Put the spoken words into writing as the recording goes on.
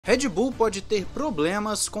Red Bull pode ter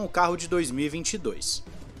problemas com o carro de 2022.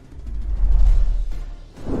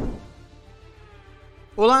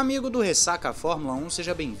 Olá amigo do Ressaca Fórmula 1,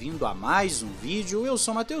 seja bem-vindo a mais um vídeo. Eu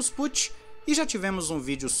sou Matheus Pucci e já tivemos um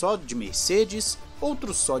vídeo só de Mercedes,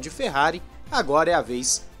 outro só de Ferrari, agora é a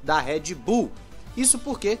vez da Red Bull. Isso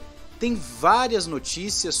porque tem várias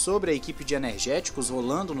notícias sobre a equipe de energéticos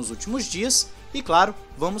rolando nos últimos dias e claro,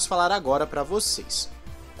 vamos falar agora para vocês.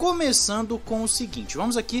 Começando com o seguinte,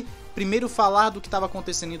 vamos aqui primeiro falar do que estava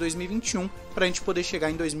acontecendo em 2021 para a gente poder chegar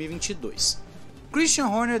em 2022. Christian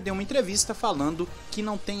Horner deu uma entrevista falando que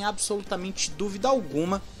não tem absolutamente dúvida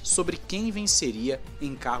alguma sobre quem venceria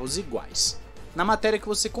em carros iguais. Na matéria que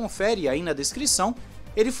você confere aí na descrição,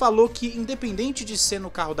 ele falou que independente de ser no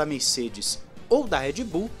carro da Mercedes ou da Red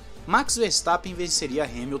Bull, Max Verstappen venceria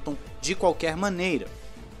Hamilton de qualquer maneira.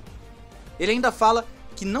 Ele ainda fala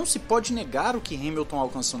que não se pode negar o que Hamilton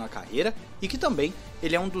alcançou na carreira e que também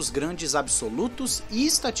ele é um dos grandes absolutos e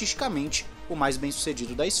estatisticamente o mais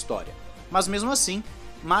bem-sucedido da história. Mas mesmo assim,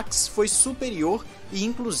 Max foi superior e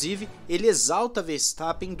inclusive ele exalta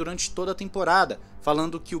Verstappen durante toda a temporada,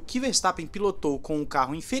 falando que o que Verstappen pilotou com um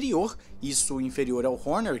carro inferior, isso inferior ao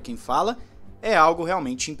Horner quem fala, é algo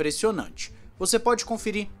realmente impressionante. Você pode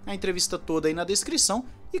conferir a entrevista toda aí na descrição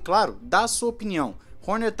e claro, dá a sua opinião.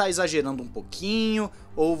 Horner tá exagerando um pouquinho,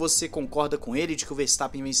 ou você concorda com ele de que o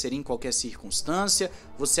Verstappen venceria em qualquer circunstância?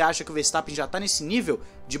 Você acha que o Verstappen já tá nesse nível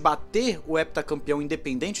de bater o heptacampeão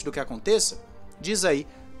independente do que aconteça? Diz aí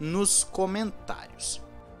nos comentários.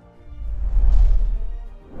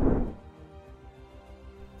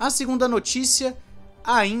 A segunda notícia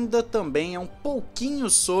ainda também é um pouquinho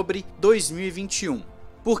sobre 2021,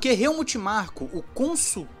 porque Helmut Marko, o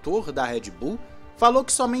consultor da Red Bull, falou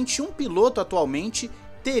que somente um piloto atualmente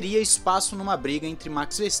teria espaço numa briga entre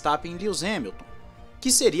Max Verstappen e Lewis Hamilton,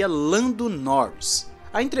 que seria Lando Norris.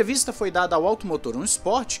 A entrevista foi dada ao Automotor 1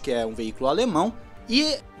 Sport, que é um veículo alemão,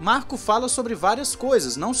 e Marko fala sobre várias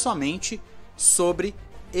coisas, não somente sobre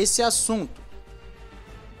esse assunto.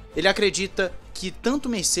 Ele acredita que tanto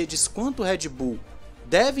Mercedes quanto Red Bull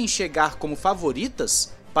devem chegar como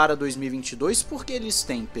favoritas para 2022 porque eles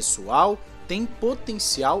têm pessoal, tem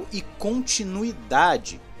potencial e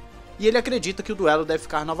continuidade. E ele acredita que o duelo deve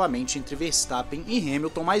ficar novamente entre Verstappen e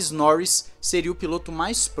Hamilton, mas Norris seria o piloto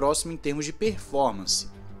mais próximo em termos de performance.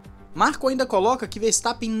 Marko ainda coloca que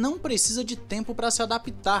Verstappen não precisa de tempo para se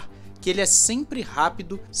adaptar, que ele é sempre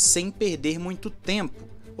rápido sem perder muito tempo.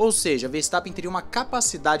 Ou seja, Verstappen teria uma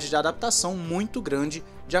capacidade de adaptação muito grande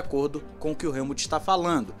de acordo com o que o Helmut está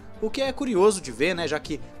falando. O que é curioso de ver, né, já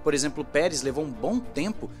que, por exemplo, o Pérez levou um bom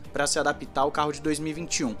tempo para se adaptar ao carro de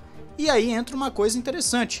 2021. E aí entra uma coisa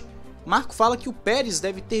interessante. Marko fala que o Pérez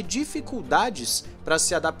deve ter dificuldades para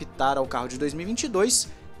se adaptar ao carro de 2022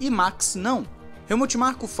 e Max não. Helmut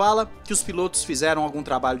Marko fala que os pilotos fizeram algum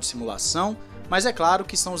trabalho de simulação, mas é claro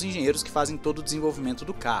que são os engenheiros que fazem todo o desenvolvimento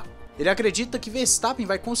do carro. Ele acredita que Verstappen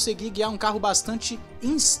vai conseguir guiar um carro bastante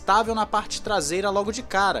instável na parte traseira logo de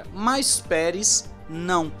cara, mas Pérez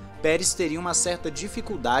não. Pérez teria uma certa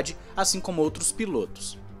dificuldade, assim como outros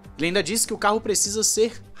pilotos. Ele ainda diz que o carro precisa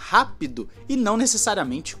ser rápido e não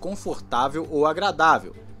necessariamente confortável ou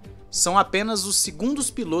agradável. São apenas os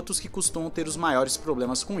segundos pilotos que costumam ter os maiores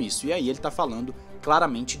problemas com isso, e aí ele está falando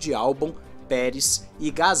claramente de Albon, Pérez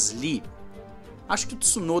e Gasly. Acho que o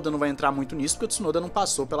Tsunoda não vai entrar muito nisso, porque o Tsunoda não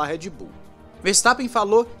passou pela Red Bull. Verstappen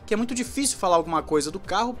falou que é muito difícil falar alguma coisa do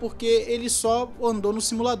carro porque ele só andou no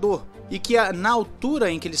simulador e que na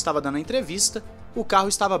altura em que ele estava dando a entrevista, o carro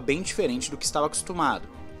estava bem diferente do que estava acostumado.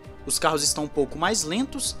 Os carros estão um pouco mais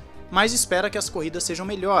lentos, mas espera que as corridas sejam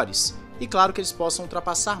melhores e claro que eles possam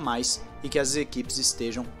ultrapassar mais e que as equipes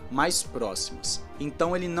estejam mais próximas.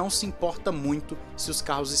 Então ele não se importa muito se os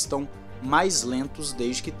carros estão mais lentos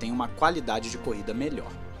desde que tenham uma qualidade de corrida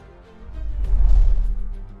melhor.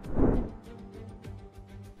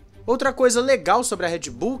 Outra coisa legal sobre a Red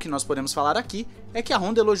Bull que nós podemos falar aqui é que a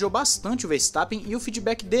Honda elogiou bastante o Verstappen e o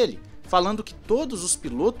feedback dele, falando que todos os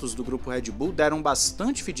pilotos do grupo Red Bull deram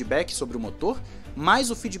bastante feedback sobre o motor,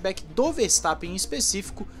 mas o feedback do Verstappen em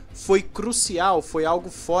específico foi crucial, foi algo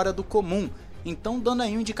fora do comum, então dando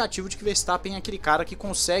aí um indicativo de que Verstappen é aquele cara que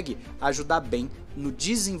consegue ajudar bem no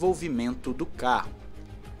desenvolvimento do carro.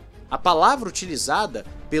 A palavra utilizada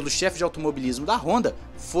pelo chefe de automobilismo da Honda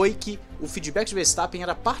foi que o feedback de Verstappen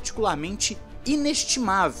era particularmente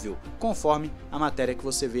inestimável, conforme a matéria que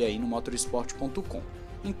você vê aí no motorsport.com.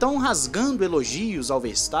 Então, rasgando elogios ao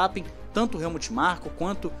Verstappen, tanto o Helmut Marko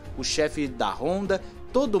quanto o chefe da Honda,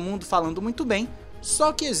 todo mundo falando muito bem,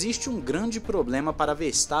 só que existe um grande problema para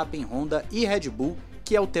Verstappen, Honda e Red Bull,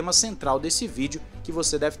 que é o tema central desse vídeo, que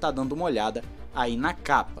você deve estar dando uma olhada aí na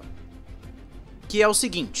capa, que é o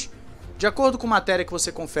seguinte: de acordo com matéria que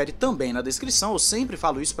você confere também na descrição, eu sempre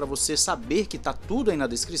falo isso para você saber que tá tudo aí na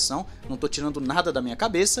descrição, não tô tirando nada da minha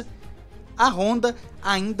cabeça, a Honda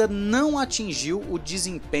ainda não atingiu o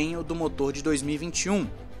desempenho do motor de 2021.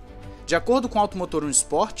 De acordo com o Automotor 1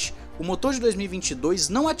 Sport, o motor de 2022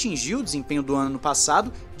 não atingiu o desempenho do ano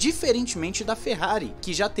passado, diferentemente da Ferrari,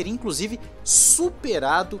 que já teria inclusive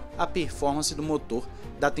superado a performance do motor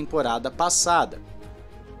da temporada passada.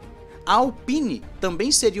 A Alpine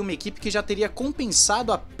também seria uma equipe que já teria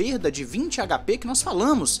compensado a perda de 20 HP que nós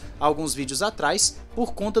falamos alguns vídeos atrás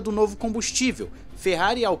por conta do novo combustível.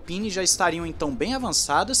 Ferrari e Alpine já estariam então bem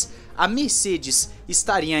avançadas, a Mercedes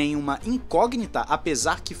estaria em uma incógnita,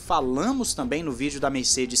 apesar que falamos também no vídeo da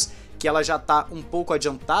Mercedes que ela já está um pouco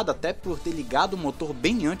adiantada, até por ter ligado o motor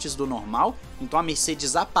bem antes do normal, então a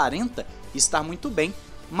Mercedes aparenta estar muito bem,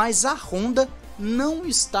 mas a Honda não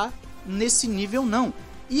está nesse nível não.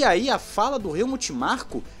 E aí a fala do Helmut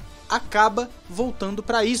Marko acaba voltando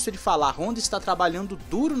para isso, ele fala: a Honda está trabalhando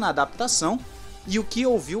duro na adaptação e o que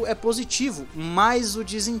ouviu é positivo, mas o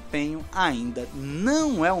desempenho ainda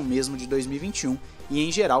não é o mesmo de 2021 e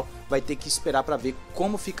em geral vai ter que esperar para ver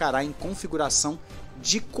como ficará em configuração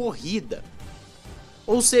de corrida.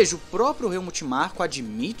 Ou seja, o próprio Helmut Marko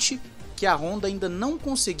admite que a Honda ainda não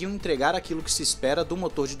conseguiu entregar aquilo que se espera do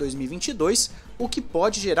motor de 2022, o que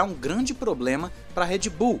pode gerar um grande problema para a Red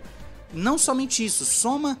Bull. Não somente isso,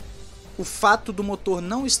 soma o fato do motor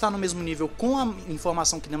não estar no mesmo nível com a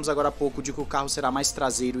informação que demos agora há pouco de que o carro será mais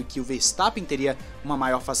traseiro e que o Verstappen teria uma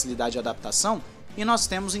maior facilidade de adaptação, e nós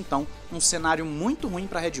temos então um cenário muito ruim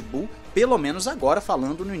para a Red Bull, pelo menos agora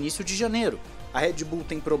falando no início de janeiro. A Red Bull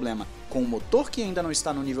tem problema com o motor que ainda não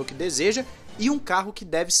está no nível que deseja e um carro que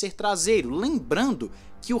deve ser traseiro. Lembrando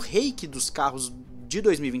que o Rake dos carros de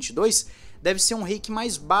 2022 deve ser um Rake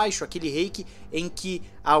mais baixo, aquele Rake em que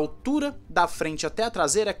a altura da frente até a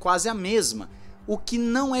traseira é quase a mesma, o que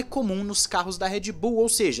não é comum nos carros da Red Bull, ou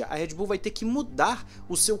seja, a Red Bull vai ter que mudar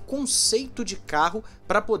o seu conceito de carro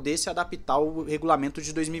para poder se adaptar ao regulamento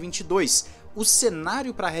de 2022. O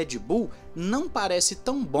cenário para a Red Bull não parece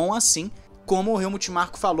tão bom assim, como o Helmut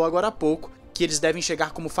Marko falou agora há pouco, que eles devem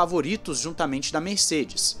chegar como favoritos juntamente da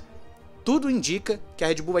Mercedes. Tudo indica que a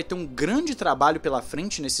Red Bull vai ter um grande trabalho pela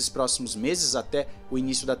frente nesses próximos meses, até o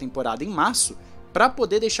início da temporada em março, para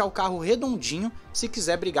poder deixar o carro redondinho se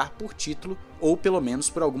quiser brigar por título ou pelo menos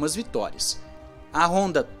por algumas vitórias. A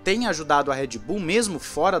Honda tem ajudado a Red Bull mesmo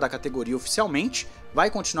fora da categoria oficialmente,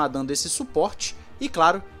 vai continuar dando esse suporte e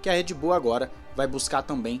claro que a Red Bull agora vai buscar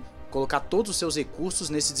também colocar todos os seus recursos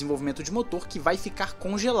nesse desenvolvimento de motor que vai ficar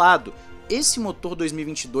congelado. Esse motor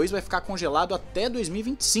 2022 vai ficar congelado até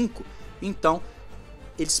 2025, então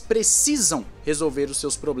eles precisam resolver os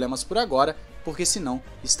seus problemas por agora, porque senão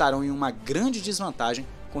estarão em uma grande desvantagem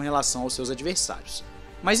com relação aos seus adversários.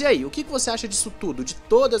 Mas e aí, o que você acha disso tudo, de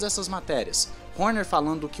todas essas matérias? Horner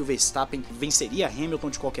falando que o Verstappen venceria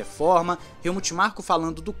Hamilton de qualquer forma, Helmut Marko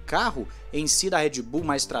falando do carro em si da Red Bull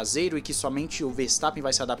mais traseiro e que somente o Verstappen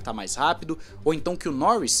vai se adaptar mais rápido, ou então que o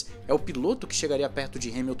Norris é o piloto que chegaria perto de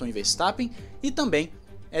Hamilton e Verstappen, e também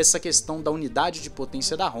essa questão da unidade de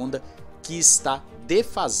potência da Honda que está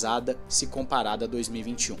defasada se comparada a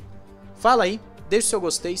 2021. Fala aí, deixe seu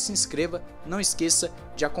gostei, se inscreva, não esqueça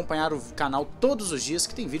de acompanhar o canal todos os dias,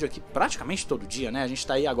 que tem vídeo aqui praticamente todo dia, né? A gente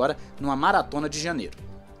tá aí agora numa maratona de janeiro.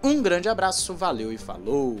 Um grande abraço, valeu e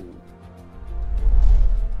falou!